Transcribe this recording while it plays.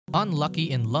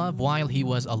Unlucky in love while he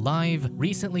was alive,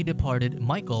 recently departed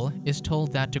Michael is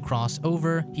told that to cross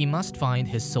over, he must find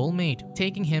his soulmate,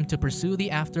 taking him to pursue the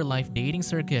afterlife dating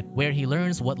circuit, where he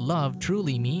learns what love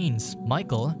truly means.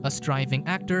 Michael, a striving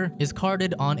actor, is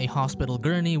carted on a hospital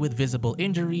gurney with visible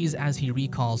injuries as he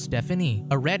recalls Stephanie,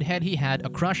 a redhead he had a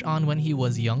crush on when he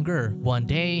was younger. One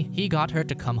day, he got her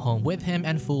to come home with him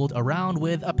and fooled around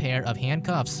with a pair of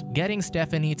handcuffs, getting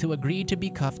Stephanie to agree to be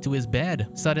cuffed to his bed.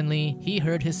 Suddenly, he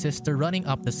heard his sister running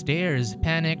up the stairs.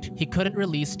 Panicked, he couldn't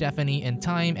release Stephanie in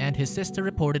time, and his sister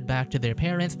reported back to their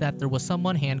parents that there was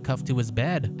someone handcuffed to his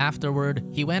bed. Afterward,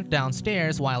 he went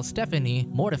downstairs while Stephanie,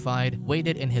 mortified,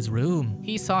 waited in his room.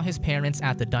 He saw his parents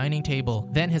at the dining table.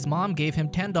 Then his mom gave him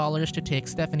 $10 to take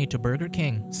Stephanie to Burger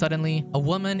King. Suddenly, a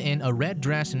woman in a red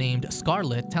dress named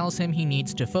Scarlett tells him he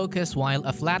needs to focus while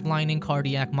a flatlining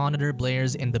cardiac monitor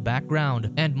blares in the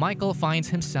background, and Michael finds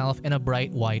himself in a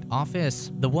bright white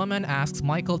office. The woman asks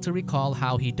Michael to recall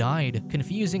how he died,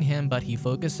 confusing him, but he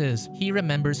focuses. He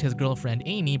remembers his girlfriend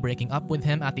Amy breaking up with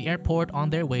him at the airport on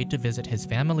their way to visit his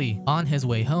family. On his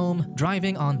way home,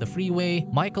 driving on the freeway,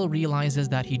 Michael realizes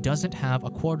that he doesn't have a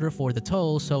quarter for the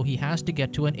toll, so he has to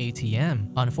get to an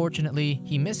ATM. Unfortunately,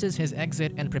 he misses his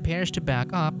exit and prepares to back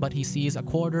up, but he sees a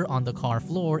quarter on the car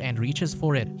floor and reaches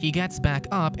for it. He gets back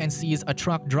up and sees a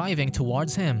truck driving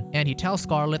towards him, and he tells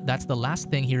Scarlett that's the last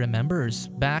thing he remembers.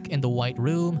 Back in the white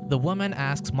room, the woman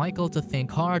asks Michael to think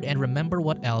hard and remember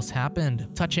what else happened.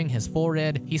 Touching his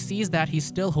forehead, he sees that he's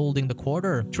still holding the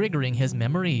quarter, triggering his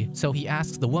memory, so he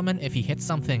asks the woman if he hit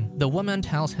something. The woman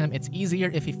tells him it's easier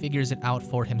if he figures it out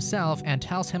for himself and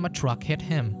tells him a truck hit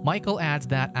him. Michael adds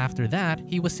that after that,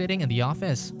 he was sitting in the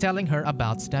office, telling her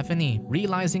about Stephanie.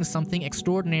 Realizing something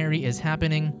extraordinary is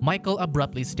happening, Michael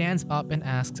abruptly stands up and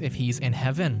asks if he's in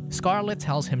heaven. Scarlett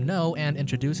tells him no and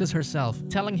introduces herself,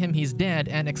 telling him he's dead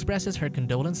and expresses her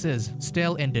condolences.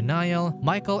 Still in denial,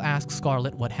 Michael asks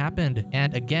Scarlett what happened,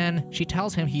 and again, she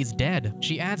tells him he's dead.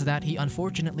 She adds that he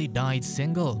unfortunately died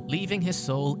single, leaving his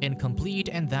soul incomplete,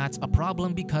 and that's a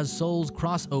problem because souls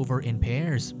cross over in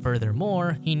pairs.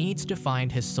 Furthermore, he needs to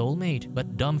find his soulmate,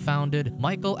 but dumbfounded,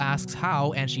 Michael asks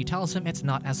how, and she tells him it's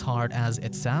not as hard as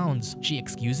it sounds. She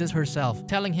excuses herself,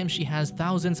 telling him she has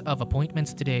thousands of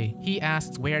appointments today. He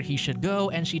asks where he should go,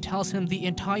 and she tells him the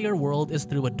entire world is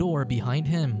through a door behind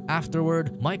him.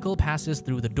 Afterward, Michael passes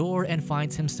through the door and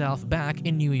finds himself back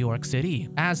in New York City.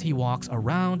 As he walks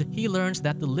around, he learns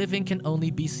that the living can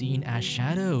only be seen as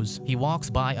shadows. He walks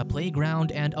by a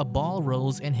playground and a ball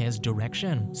rolls in his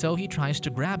direction, so he tries to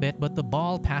grab it, but the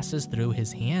ball passes through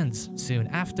his hands. Soon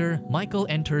after, Michael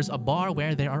enters a bar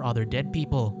where there are other dead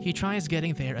people. He tries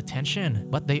getting their attention,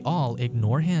 but they all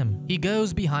ignore him. He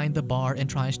goes behind the bar and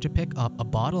tries to pick up a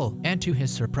bottle, and to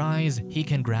his surprise, he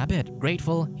can grab it.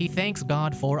 Grateful, he thanks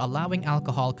God for allowing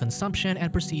alcohol consumption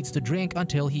and proceeds to drink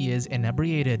until he is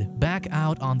inebriated. Back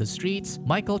out on the streets,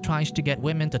 Michael tries to get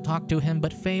women to talk to him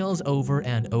but fails over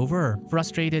and over.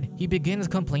 Frustrated, he begins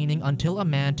complaining until a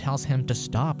man tells him to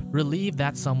stop. Relieved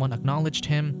that someone acknowledged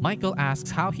him, Michael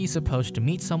asks how he's supposed to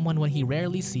meet someone when he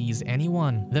rarely sees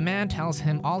anyone. The man tells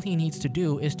him all he needs to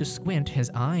do is to squint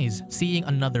his eyes. Seeing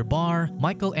another bar,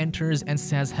 Michael enters and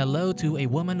says hello to a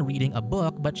woman reading a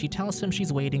book, but she tells him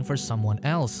she's waiting for someone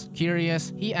else.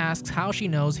 Curious, he asks how she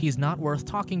knows he's not worth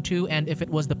talking to and if it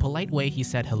was the polite way he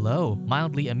said hello.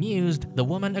 Mildly amused, the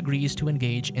woman agrees to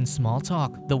engage in small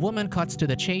talk. The woman cuts to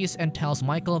the chase and tells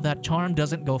Michael that charm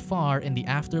doesn't go far in the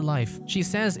afterlife. She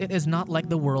says it is not like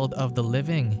the world of the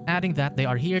living, adding that they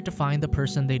are here to find the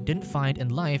person they didn't find in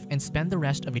life and spend the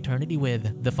rest of eternity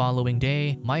with. The following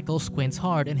day, Michael squints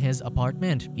hard in his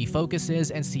apartment. He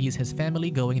focuses and sees his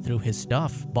family going through his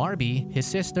stuff. Barbie, his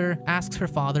sister, asks her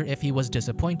father if he was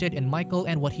disappointed in Michael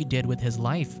and what he did with his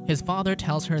life. His father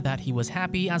tells her that he was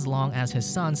happy as long as his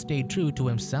son stayed true to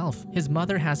himself. His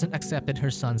mother hasn't accepted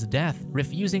her son's death,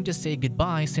 refusing to say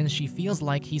goodbye since she feels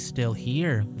like he's still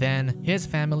here. Then, his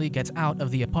family gets out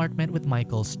of the apartment with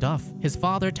Michael's stuff. His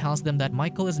father tells them that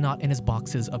Michael is not in his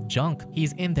boxes of junk.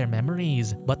 He's in their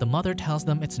memories, but the mother tells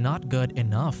them it's not good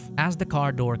enough. As the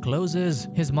car door closes,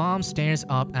 his mom stares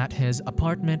up at his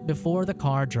apartment before the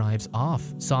car drives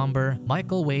off. Somber,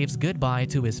 Michael waves goodbye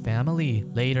to his family.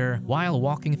 Later, while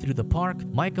walking through the park,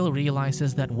 Michael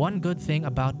realizes that one good thing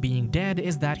about being dead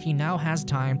is that he now has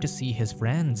time to see his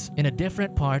friends. In a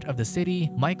different part of the city,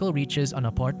 Michael reaches an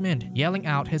apartment, yelling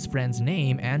out his friend's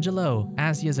name, Angelo.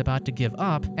 As he is about to give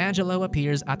up, Angelo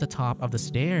appears at the top of the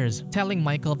stairs, telling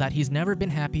Michael that he's never been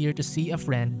happier to see a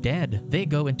friend dead. They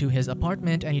go into his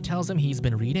apartment and he tells him he's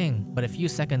been reading, but a few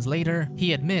seconds later,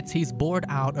 he admits he's bored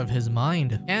out of his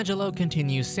mind. Angelo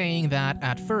continues saying that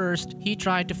at first, he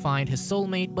tried to find his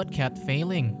soulmate but kept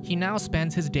failing. He now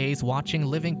spends his days watching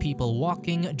living people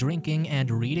walking, drinking, and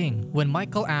reading. When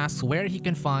Michael asks where he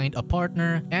can find a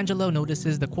partner, Angelo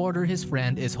notices the quarter his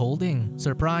friend is holding.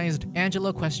 Surprised,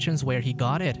 Angelo questions where he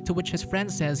got it, to which his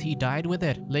friend says he died with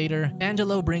it. Later,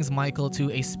 Angelo brings Michael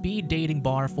to a speed dating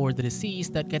bar for the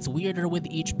deceased that gets weirder with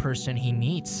each person he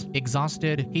meets.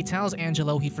 Exhausted, he tells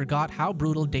Angelo he forgot how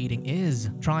brutal dating is.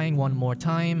 Trying one more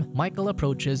time, Michael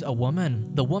approaches a woman.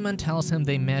 The woman tells him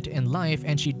they met in life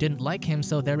and she didn't like him,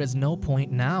 so there is no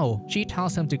point now. She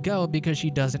tells him to go because she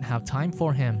doesn't have time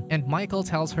for him, and Michael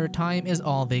tells her time is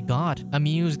all they got.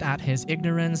 Amused at his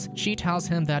ignorance, she tells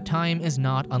him that time is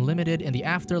not unlimited in the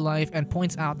afterlife and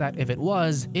points out that if it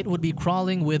was, it would be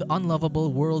crawling with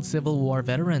unlovable World Civil War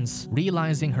veterans.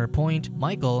 Realizing her point,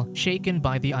 Michael, shaken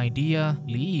by the idea,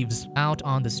 leaves. Out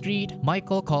on the street,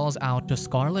 Michael calls out to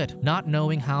Scarlett. Not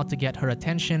knowing how to get her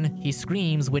attention, he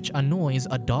screams, which annoys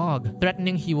a dog,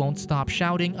 threatening he won't stop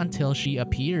shouting until she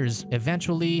appears.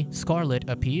 Eventually, Scarlett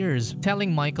appears,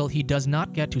 telling Michael he does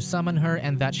not get to summon her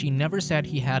and that she never said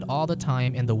he had all the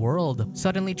time in the world.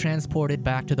 Suddenly transported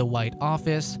back to the White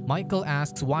Office, Michael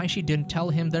asks why she didn't tell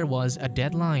him there was a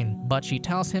deadline, but she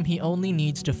tells him he only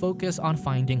needs to focus on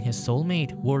finding his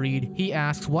soulmate. Worried, he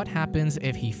asks what happens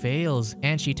if he fails,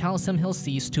 and she tells him he'll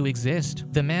cease to exist.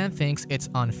 The man thinks it's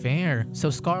unfair, so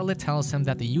Scarlett tells him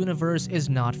that the universe is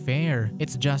not fair,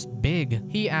 it's just big.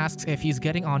 He asks if he's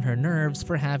getting on her nerves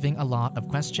for having a lot of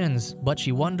questions, but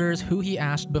she wonders who he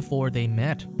asked before they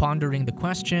met. Pondering the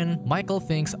question, Michael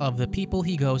thinks of the people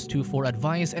he goes to for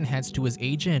advice and heads to his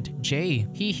agent, Jay.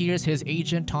 He hears his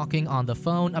agent talking on the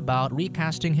phone about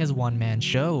recasting his one-man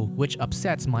show, which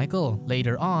upsets Michael.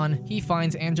 Later on, he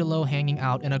finds Angelo hanging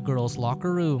out in a girl's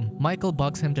locker room. Michael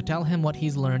bugs him to tell him what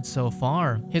he's learned so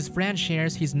far. His friend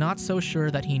shares he's not so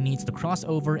sure that he needs to cross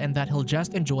over and that he'll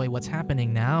just enjoy what's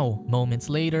happening now. Moments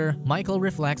later, Michael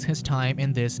reflects his time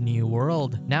in this new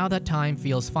world. Now that time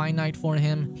feels finite for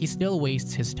him, he still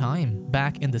wastes his time.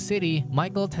 Back in the city,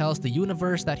 Michael tells the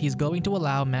universe that he's going to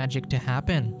allow magic to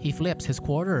happen. He flips his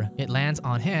quarter. It lands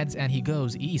on heads and he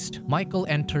goes east. Michael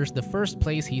enters the first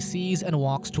place he sees and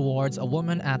walks towards a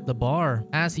woman at the bar.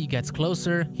 As he gets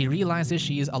closer, he realizes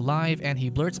she is alive and he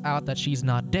blurts out that she's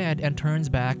not dead and turns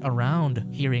back around.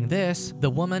 Hearing this, the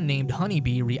woman named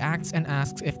Honeybee reacts and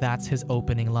asks if that's his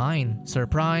opening line.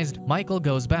 Surprised, Michael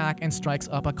goes back and strikes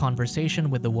up a conversation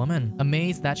with the woman,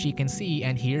 amazed that she can see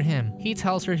and hear him. He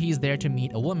tells her he's there to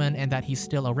meet a woman and that he's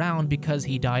still around because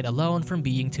he died alone from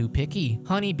being too picky.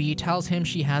 Honeybee tells him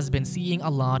she has been seeing a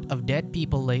lot of dead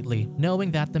people lately.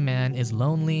 Knowing that the man is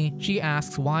lonely, she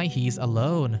asks why he's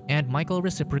alone, and Michael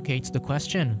reciprocates the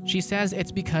question. She says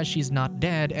it's because she's not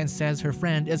dead and says her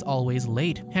friend is always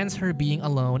late, hence her being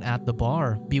alone at the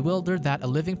bar. Bewildered that a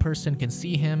living person can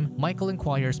see him, Michael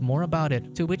inquires more about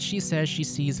it, to which she says she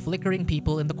sees flickering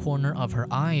people in the corner of her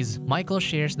eyes. Michael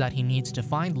shares that he needs to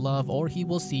find love or he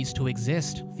will cease to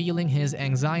exist. Feeling his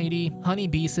anxiety,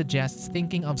 Honeybee suggests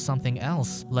thinking of something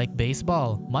else, like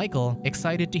baseball. Michael,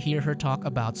 excited to hear her talk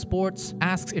about sports,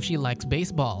 asks if she likes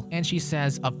baseball, and she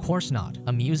says of course not,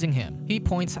 amusing him. He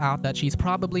points out that she's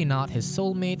probably not his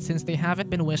soulmate since they haven't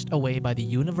been whisked away by the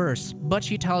universe, but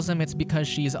she tells him it's because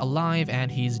she's alive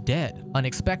and he's dead.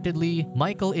 Unexpectedly,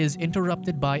 Michael is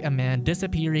interrupted by a man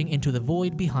disappearing into the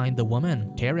void behind the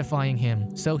woman, terrifying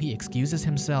him, so he excuses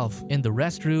himself. In the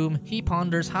restroom, he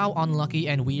ponders how unlucky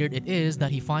and weird it is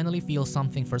that he finally feels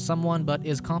something for someone but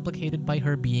is complicated by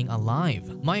her being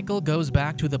alive. Michael goes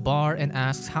back to the bar and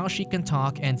asks how she can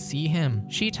talk and see him.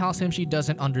 She tells him she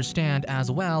doesn't understand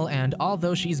as well, and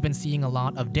although she's been seeing a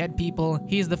lot of dead people,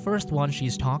 he's the first one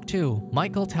she's talked to.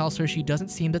 Michael tells her she doesn't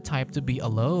seem the type to be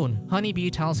alone. Honeybee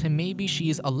tells him maybe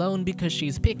she's alone because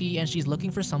she's picky and she's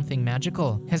looking for something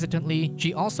magical. Hesitantly,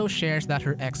 she also shares that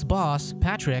her ex-boss,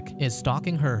 Patrick, is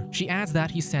stalking her. She adds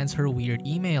that he sends her weird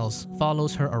emails,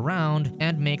 follows her around,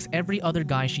 and makes every other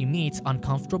guy she meets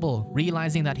uncomfortable.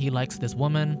 Realizing that he likes this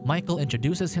woman, Michael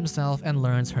introduces himself and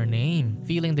learns her name.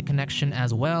 Feeling the connection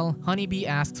as well, Honeybee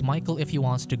asks Michael if he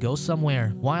wants to go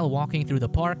somewhere. While walking through the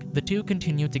park, the two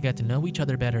continue to get to know each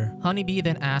other better. Honeybee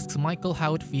then asks Michael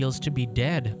how it feels to be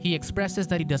dead. He expresses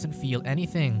that he doesn't feel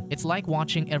anything. It's like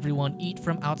watching everyone eat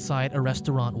from outside a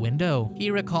restaurant window.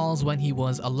 He recalls when he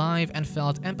was alive and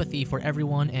felt empathy for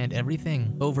everyone and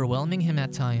everything, overwhelming him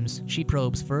at times. She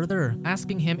probes further,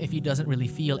 asking him if he doesn't really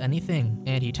feel anything,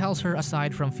 and he tells her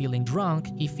aside from feeling drunk,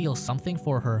 he feels something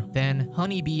for her. Then,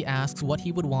 Honeybee asks what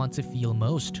he would want to feel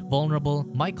most. Vulnerable,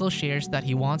 Michael shares that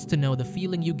he wants to know the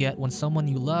feeling you get when someone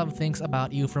you love thinks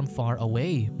about you from far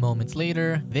away. Moments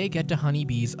later, they get to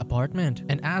Honeybee's apartment,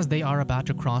 and as they are about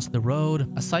to cross the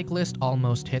road, a cyclist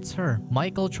almost hits her.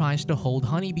 Michael tries to hold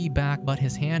Honeybee back, but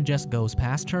his hand man just goes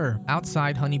past her.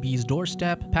 Outside Honeybee's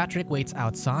doorstep, Patrick waits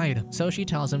outside, so she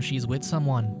tells him she's with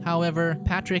someone. However,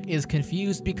 Patrick is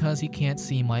confused because he can't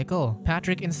see Michael.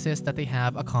 Patrick insists that they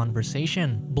have a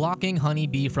conversation, blocking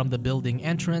Honeybee from the building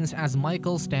entrance as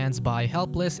Michael stands by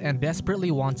helpless and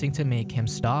desperately wanting to make him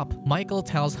stop. Michael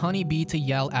tells Honeybee to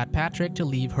yell at Patrick to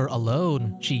leave her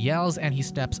alone. She yells and he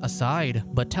steps aside,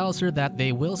 but tells her that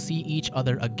they will see each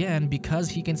other again because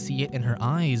he can see it in her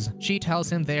eyes. She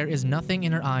tells him there is nothing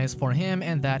in her eyes for him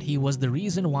and that he was the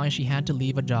reason why she had to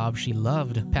leave a job she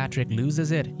loved. Patrick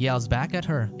loses it, yells back at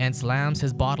her, and slams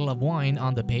his bottle of wine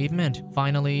on the pavement.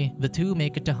 Finally, the two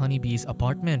make it to Honeybee's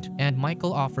apartment, and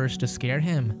Michael offers to scare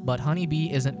him, but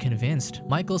Honeybee isn't convinced.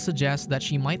 Michael suggests that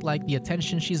she might like the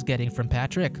attention she's getting from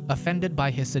Patrick. Offended by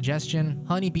his suggestion,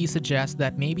 Honeybee suggests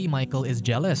that maybe Michael is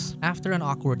jealous. After an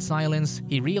awkward silence,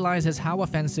 he realizes how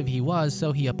offensive he was,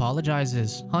 so he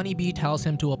apologizes. Honeybee tells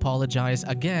him to apologize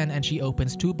again, and she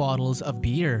opens 2 bottles of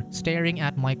beer. Staring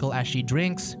at Michael as she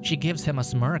drinks, she gives him a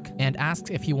smirk and asks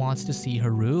if he wants to see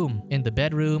her room. In the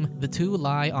bedroom, the two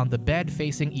lie on the bed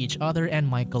facing each other, and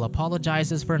Michael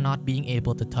apologizes for not being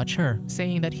able to touch her,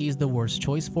 saying that he's the worst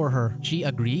choice for her. She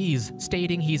agrees,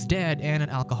 stating he's dead and an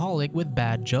alcoholic with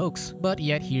bad jokes, but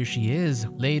yet here she is.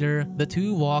 Later, the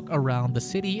two walk around the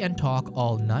city and talk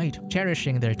all night,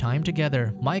 cherishing their time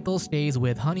together. Michael stays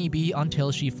with Honeybee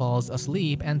until she falls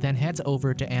asleep and then heads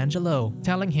over to Angelo,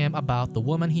 telling him about the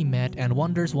woman he met and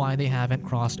wonders why they haven't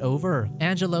crossed over.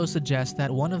 Angelo suggests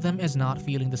that one of them is not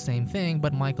feeling the same thing,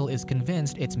 but Michael is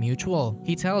convinced it's mutual.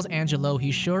 He tells Angelo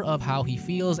he's sure of how he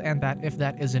feels and that if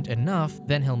that isn't enough,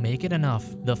 then he'll make it enough.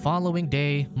 The following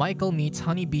day, Michael meets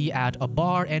Honeybee at a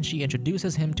bar and she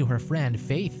introduces him to her friend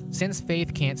Faith. Since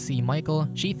Faith can't see Michael,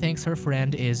 she thinks her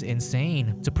friend is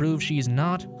insane. To prove she's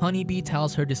not, Honeybee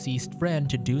tells her deceased friend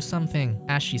to do something.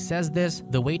 As she says this,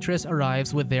 the waitress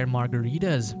arrives with their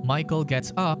margaritas. Michael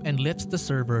gets up and lifts the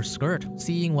server's skirt.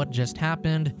 Seeing what just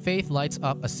happened, Faith lights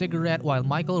up a cigarette while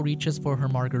Michael reaches for her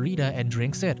margarita and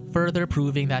drinks it, further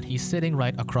proving that he's sitting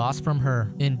right across from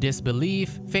her. In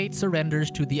disbelief, Faith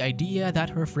surrenders to the idea that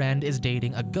her friend is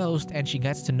dating a ghost and she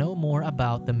gets to know more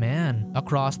about the man.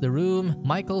 Across the room,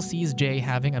 Michael sees Jay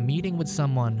having a meeting with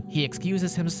someone. He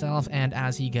excuses himself, and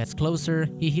as he gets closer,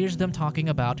 he hears them talking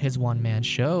about his one-man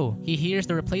show. He hears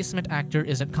the replacement actor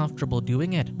isn't comfortable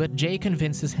doing it, but Jay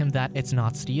convinces him that it's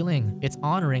not stealing, it's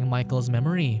honoring Michael's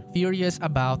memory. Furious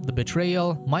about the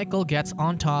betrayal, Michael gets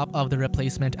on top of the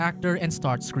replacement actor and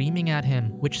starts screaming at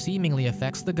him, which seemingly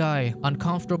affects the guy.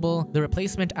 Uncomfortable, the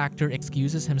replacement actor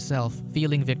excuses himself.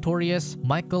 Feeling victorious,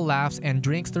 Michael laughs and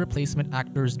drinks the replacement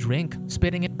actor's drink,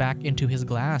 spitting it back into his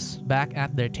glass. Back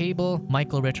at their table,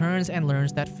 Michael returns and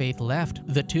learns that Faith left.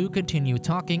 The two continue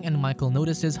talking and Michael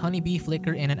notices Honeybee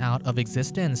flicker in and out of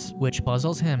existence, which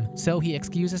puzzles him, so he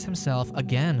excuses himself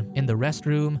again. In the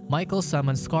restroom, Michael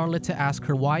summons Scarlett to ask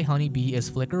her why Honeybee is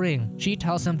flickering. She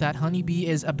tells him that Honeybee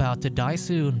is about to die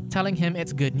soon, telling him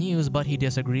it's good news, but he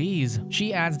disagrees.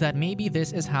 She adds that maybe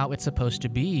this is how it's supposed to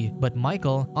be, but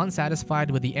Michael,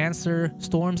 unsatisfied with the answer,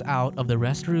 storms out of the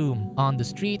restroom. On the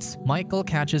streets, Michael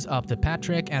catches up to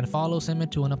Patrick and follows him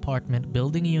into an apartment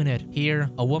building unit. Here,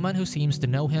 a woman who seems to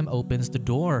know him opens the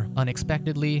door.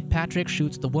 Unexpectedly, Patrick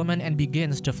shoots the woman and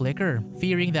begins to flicker.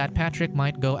 Fearing that Patrick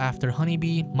might go after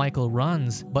Honeybee, Michael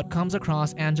runs, but comes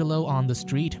across Angelo on the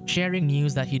street, sharing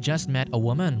news that he just met a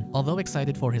woman. Although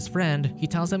excited for his friend, he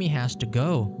tells him he has to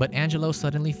go, but Angelo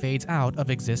suddenly fades out of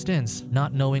existence.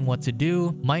 Not knowing what to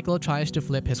do, Michael tries to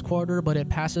flip his quarter, but it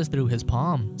passes through his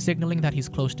palm, signaling that he's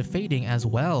close to fading as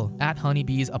well. At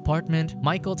Honeybee's apartment,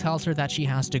 Michael tells her that she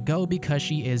has to go because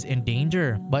she is in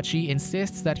danger, but she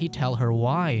insists that he tell her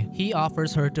why. He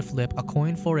offers her to flip a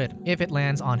coin for it. If it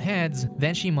lands on heads,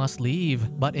 then she must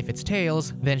leave, but if it's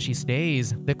tails, then she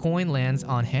stays. The coin lands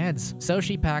on heads, so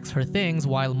she packs her things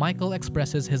while Michael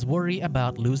expresses his worry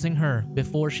about losing her.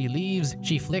 Before she leaves,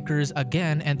 she flickers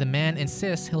again and the man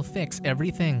insists he'll fix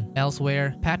everything.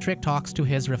 Elsewhere, Patrick talks to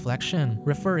his reflection,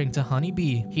 referring to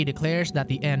Honeybee. He declares that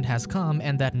the end has come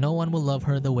and that no one will love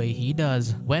her the way he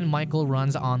does. When Michael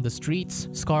runs on the streets,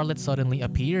 Scarlett suddenly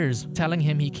appears, telling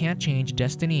him he can't change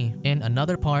destiny. In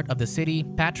another part of the city,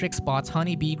 Patrick spots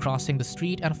Honeybee crossing the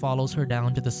street and follows her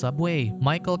down to the subway.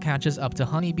 Michael catches up to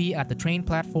Honeybee at the train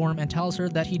platform and tells her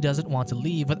that he doesn't want to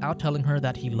leave without telling her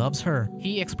that he loves her.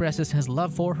 He expresses his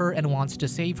love for her and wants to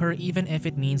save her even if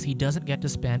it means he doesn't get to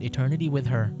spend eternity with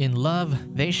her. In love,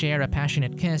 they share a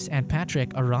passionate kiss and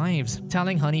Patrick arrives,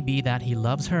 telling Honeybee that he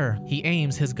loves her. He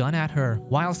aims his gun at her,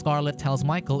 while Scarlett tells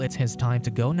Michael it's his time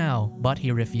to go now, but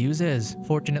he refuses.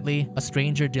 Fortunately, a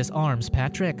stranger disarms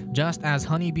Patrick. Just as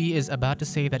Honeybee is about to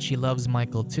say that she loves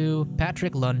Michael too,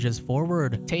 Patrick lunges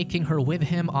forward, taking her with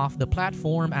him off the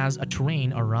platform as a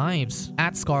train arrives.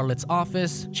 At Scarlett's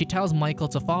office, she tells Michael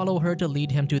to follow her to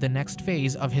lead him to the next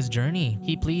phase of his journey.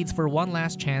 He pleads for one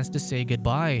last chance to say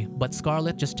goodbye, but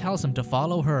Scarlett just tells him to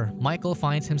follow her. Michael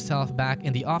finds himself back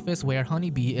in the office where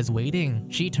Honeybee is waiting.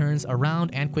 She turns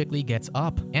around and quickly gets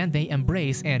up, and they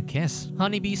embrace and kiss.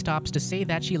 Honeybee stops to say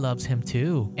that she loves him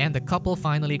too, and the couple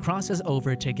finally crosses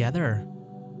over together.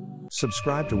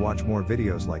 Subscribe to watch more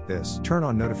videos like this, turn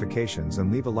on notifications and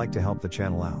leave a like to help the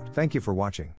channel out. Thank you for watching.